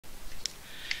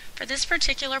For this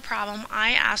particular problem,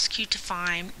 I ask you to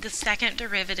find the second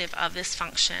derivative of this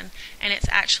function, and it's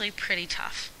actually pretty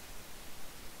tough.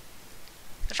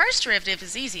 The first derivative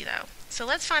is easy though, so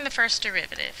let's find the first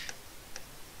derivative.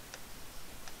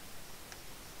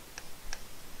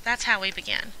 That's how we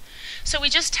begin. So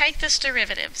we just take this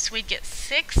derivative, so we'd get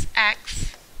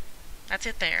 6x, that's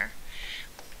it there,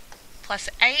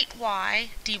 plus 8y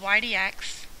dy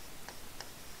dx.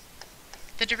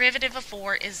 The derivative of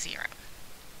 4 is 0.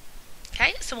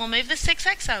 Okay, so we'll move the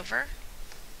 6x over.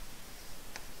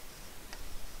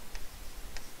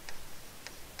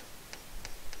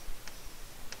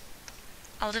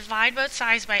 I'll divide both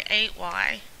sides by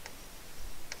 8y.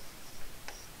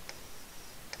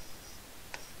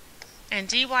 And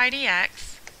dy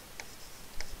dx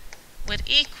would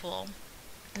equal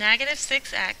negative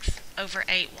 6x over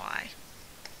 8y.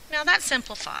 Now that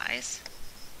simplifies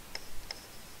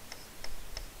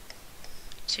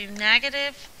to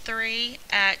negative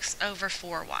 3x over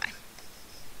 4y.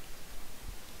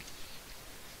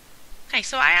 Okay,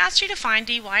 so I asked you to find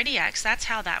dy dx. That's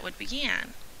how that would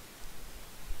begin.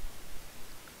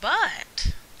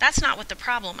 But that's not what the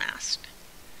problem asked.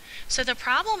 So the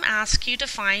problem asks you to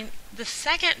find the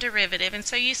second derivative, and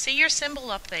so you see your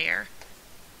symbol up there.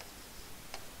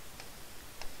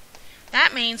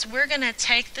 That means we're going to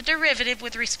take the derivative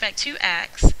with respect to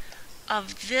x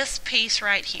of this piece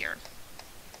right here.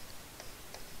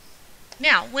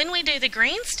 Now, when we do the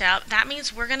green step, that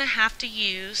means we're going to have to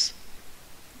use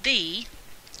the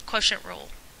quotient rule.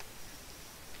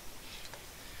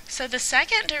 So the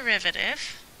second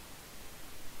derivative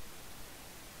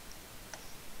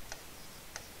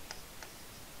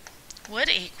would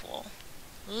equal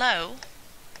low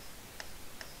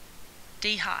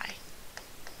d high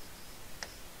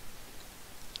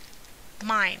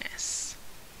minus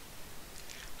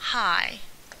high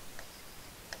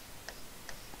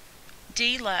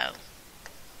d low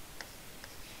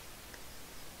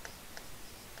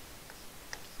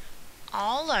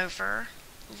all over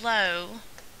low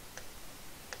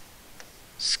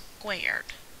squared.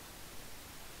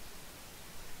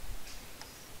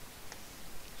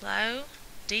 Low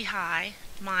d high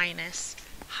minus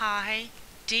high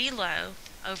d low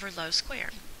over low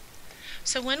squared.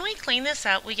 So when we clean this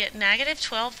up, we get negative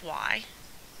 12y.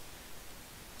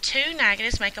 Two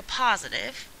negatives make a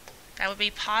positive. That would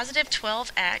be positive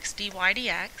 12x dy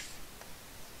dx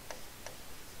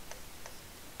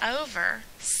over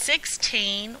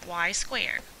 16y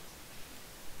squared.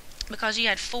 Because you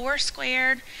had 4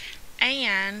 squared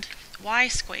and y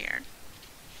squared.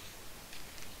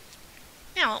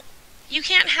 Now, you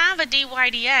can't have a dy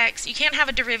dx, you can't have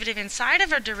a derivative inside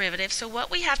of a derivative, so what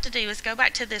we have to do is go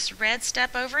back to this red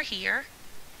step over here,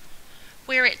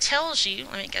 where it tells you,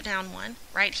 let me go down one,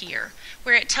 right here,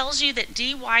 where it tells you that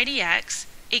dy dx,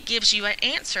 it gives you an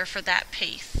answer for that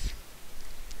piece.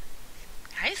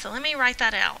 Okay, so let me write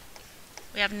that out.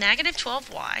 We have negative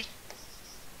 12y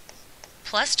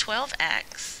plus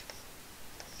 12x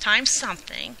times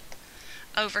something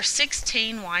over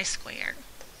 16y squared.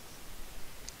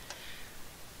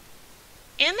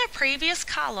 In the previous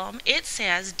column, it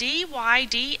says dy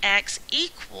dx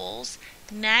equals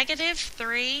negative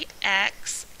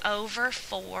 3x over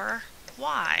 4y.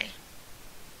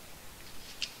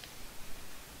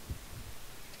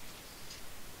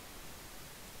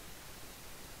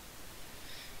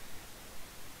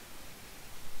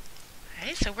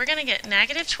 Okay, so we're going to get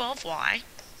negative 12y.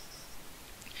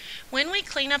 When we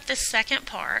clean up this second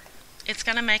part, it's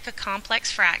going to make a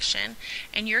complex fraction,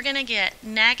 and you're going to get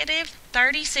negative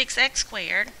 36x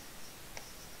squared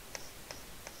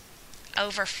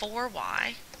over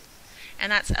 4y,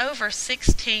 and that's over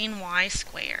 16y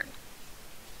squared.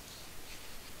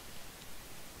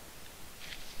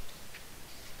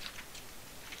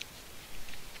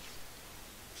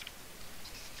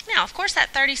 Now, of course, that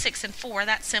 36 and 4,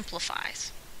 that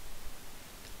simplifies.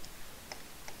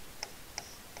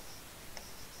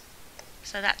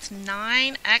 So that's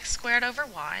 9x squared over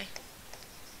y.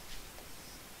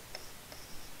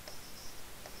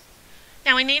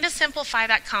 Now we need to simplify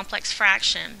that complex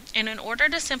fraction. And in order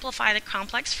to simplify the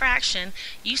complex fraction,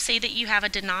 you see that you have a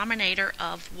denominator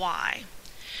of y.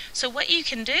 So what you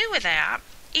can do with that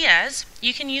is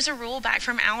you can use a rule back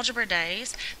from algebra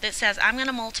days that says I'm going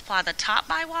to multiply the top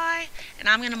by y and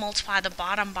I'm going to multiply the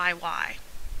bottom by y.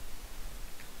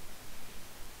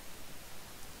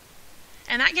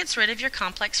 And that gets rid of your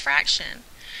complex fraction.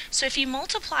 So if you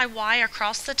multiply y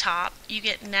across the top, you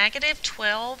get negative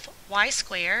 12y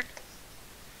squared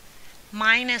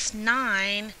minus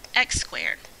 9x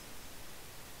squared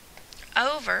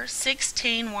over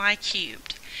 16y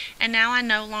cubed. And now I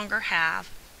no longer have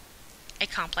a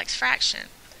complex fraction.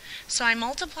 So I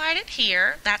multiplied it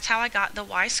here, that's how I got the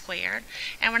y squared,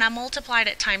 and when I multiplied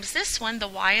it times this one, the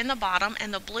y in the bottom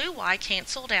and the blue y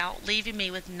canceled out, leaving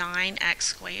me with 9x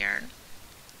squared.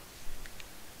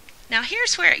 Now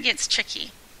here's where it gets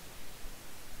tricky.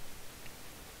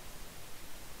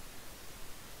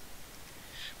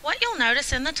 What you'll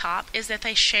notice in the top is that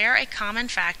they share a common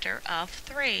factor of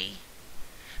 3.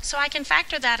 So I can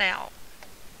factor that out.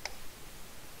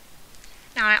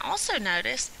 Now I also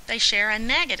notice they share a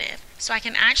negative, so I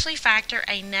can actually factor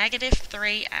a negative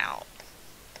 3 out.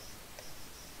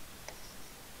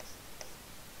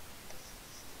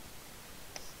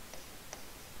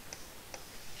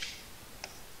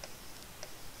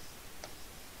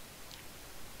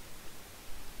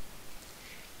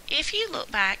 If you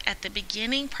look back at the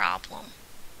beginning problem,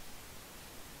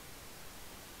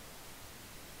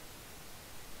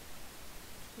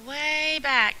 way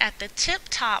back at the tip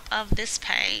top of this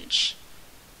page,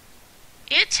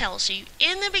 it tells you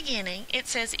in the beginning, it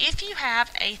says if you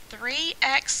have a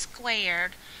 3x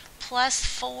squared plus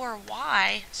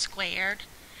 4y squared,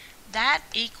 that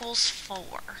equals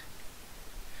 4.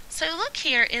 So look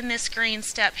here in this green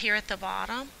step here at the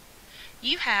bottom,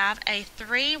 you have a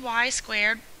 3y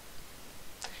squared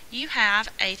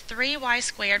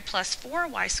plus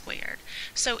 4y squared.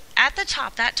 So at the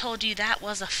top that told you that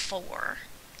was a 4.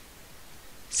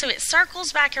 So it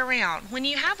circles back around. When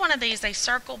you have one of these, they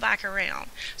circle back around.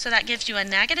 So that gives you a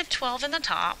negative 12 in the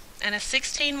top and a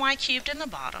 16y cubed in the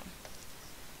bottom.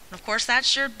 And of course,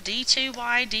 that's your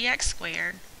d2y dx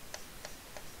squared.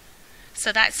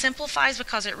 So that simplifies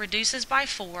because it reduces by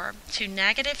 4 to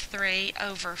negative 3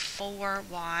 over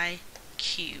 4y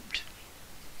cubed.